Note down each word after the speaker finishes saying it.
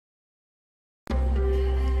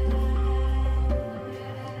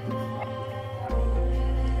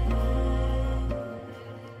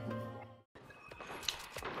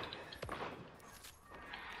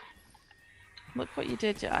Look what you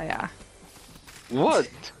did, Jaya. What?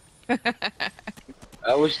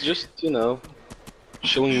 I was just, you know,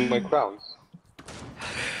 showing my crowns.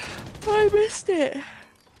 I missed it.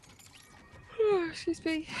 Oh, excuse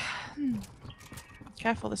me.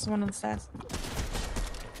 Careful, there's someone on the stairs.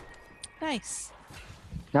 Nice.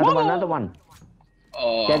 Another one, another one.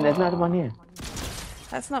 Oh. Jen, there's another one here.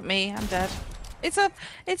 That's not me. I'm dead. It's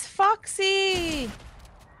Foxy.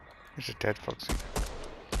 It's a dead Foxy.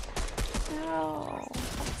 No,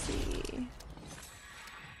 Foxy.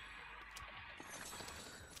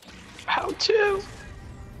 How to?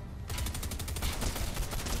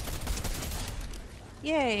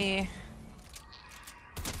 Yay.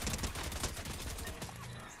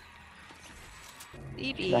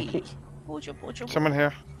 Evie. Someone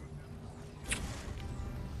here.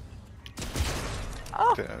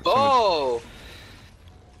 Oh. Oh!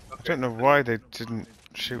 I don't know why they didn't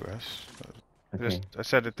shoot us. Okay. I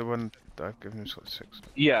said it, the one that I've given us got 6.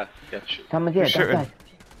 Yeah, sure. Someone's here, Shooting. that guy.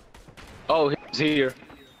 Oh, he's here.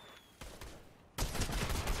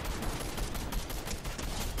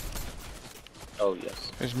 Oh,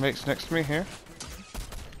 yes. His mate's next to me here.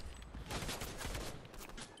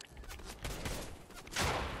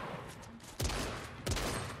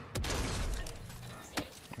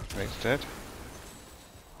 His mate's dead.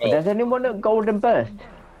 Oh. Does anyone want a golden burst?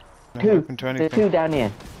 Not Two. open to There's anything. two down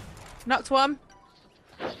here. Knocked one.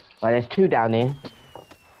 Right, there's two down here.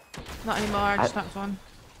 Not anymore, I just knocked one.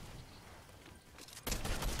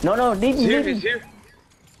 No, leave He's him, here, leave him. he's here.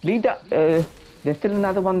 Leave that, there's still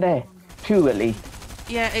another one there. Two at least.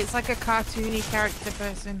 Yeah, it's like a cartoony character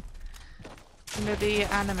person. You know, the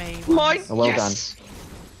anime ones. Mine! Oh, well Yes!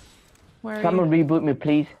 Where are Someone you? reboot me,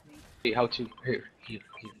 please. Hey, how to? Here.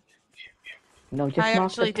 No, just I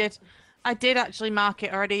mark actually the... did. I did actually mark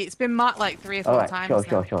it already. It's been marked like 3 or 4 Alright, times.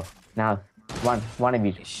 sure. Now, one of you. I'm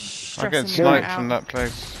getting Stressing me sniped out. from that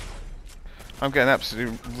place. I'm getting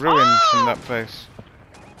absolutely ruined from that place.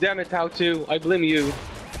 Damn it, how to? I blame you.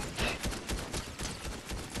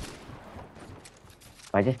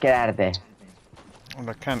 Right, just get out of there. Well,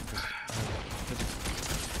 I can't because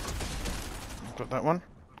I've got that one.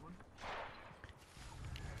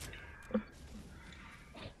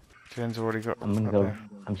 Jen's already got. I'm gonna up go. there.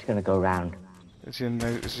 I'm just gonna go round. Is he in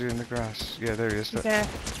the grass? Yeah, there he is. He's Look. there.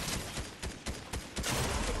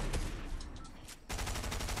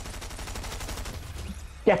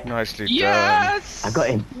 Yeah, Nicely done. Yes! I got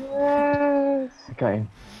him. Yes! I got him.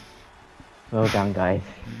 Well done, guys.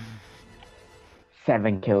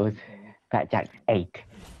 7 kills. Fat Jack's 8.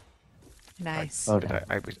 Nice. Well But done.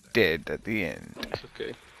 I was dead at the end. It's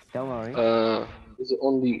okay. Don't worry. Is it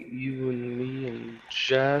only you and me and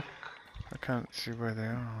Jack? I can't see where they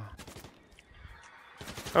are.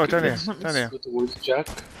 Oh, down here. Down here. Go towards Jack.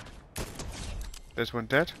 There's one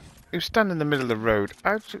dead. You stand in the middle of the road.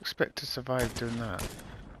 How would you expect to survive doing that?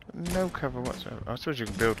 No cover whatsoever. I suppose you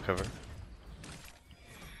can build cover.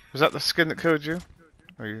 Was that the skin that killed you?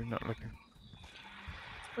 Or are you not looking?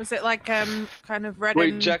 Was it like kind of red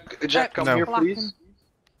Wait, and Jack, come No. here, black please. and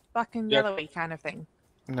black and Jack. yellowy kind of thing?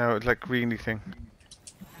 No, it's like greeny thing.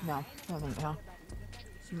 No, I don't think so.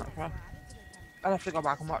 I'm not sure. I'll have to go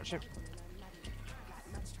back and watch it.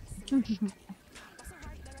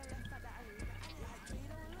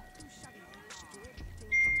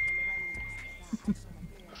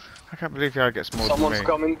 I can't believe the guy gets more Someone's than me.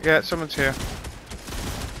 coming. Yeah, someone's here.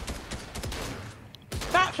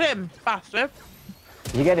 That's him, bastard.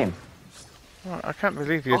 Did you get him? Oh, I can't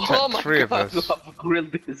believe you Oh attacked my 3 of God, us. I've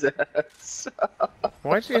grilled his ass.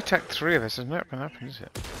 Why did you attack 3 of us? It's not gonna happen, is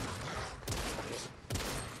it?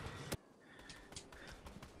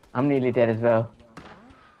 I'm nearly dead as well.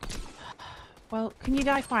 Well, can you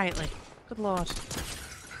die quietly? Good lord.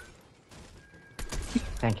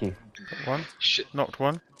 Thank you. Got one. Shit. Knocked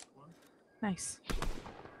one. Nice.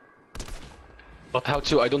 But how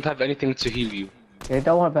to? I don't have anything to heal you. Yeah,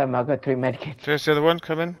 don't worry about him. I've got 3 medkits. There's the other one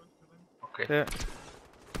coming. Okay. Yeah.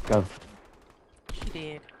 Go. She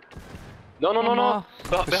did. No. more.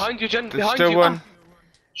 Behind you, Jen. There's Behind still you. one.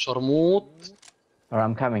 Sharmoot. Alright,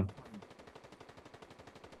 I'm coming.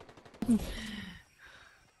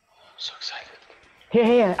 So excited.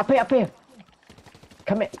 Here, up here.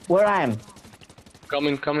 Come here, where I am.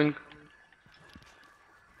 Coming.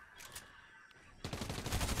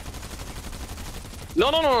 No,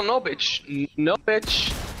 bitch. No,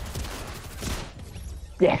 bitch.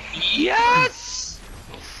 Yes. Yes!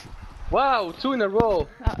 Wow, 2 in a row.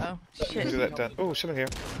 Uh-oh. Do Shit. that down. Oh, someone here.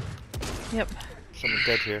 Yep. Someone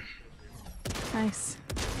dead here. Nice.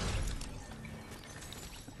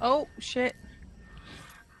 Oh, shit.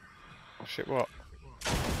 Oh shit, what?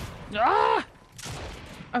 Ah!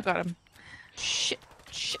 I got him. Shit.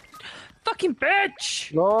 Shit. Fucking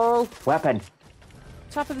bitch! No. Weapon.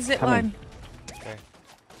 Top of the zip Coming. line. Okay.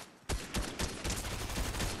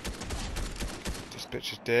 This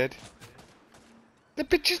bitch is dead. The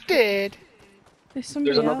bitch is dead. There's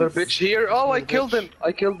somebody There's another else. bitch here. Oh, I Another killed bitch. him.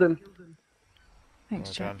 I killed him. Thanks,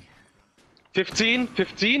 Well Jack. done. 15,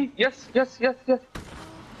 15. Yes, yes, yes, yes.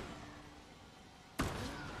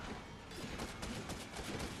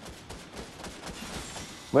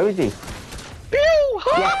 Where is he? Pew!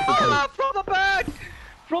 Yes, Ah, from the back!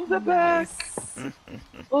 From the back!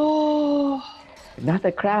 Oh,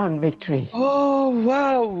 Another crown victory. oh,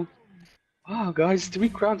 wow. Wow, guys, 3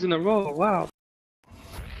 crowns in a row. Wow.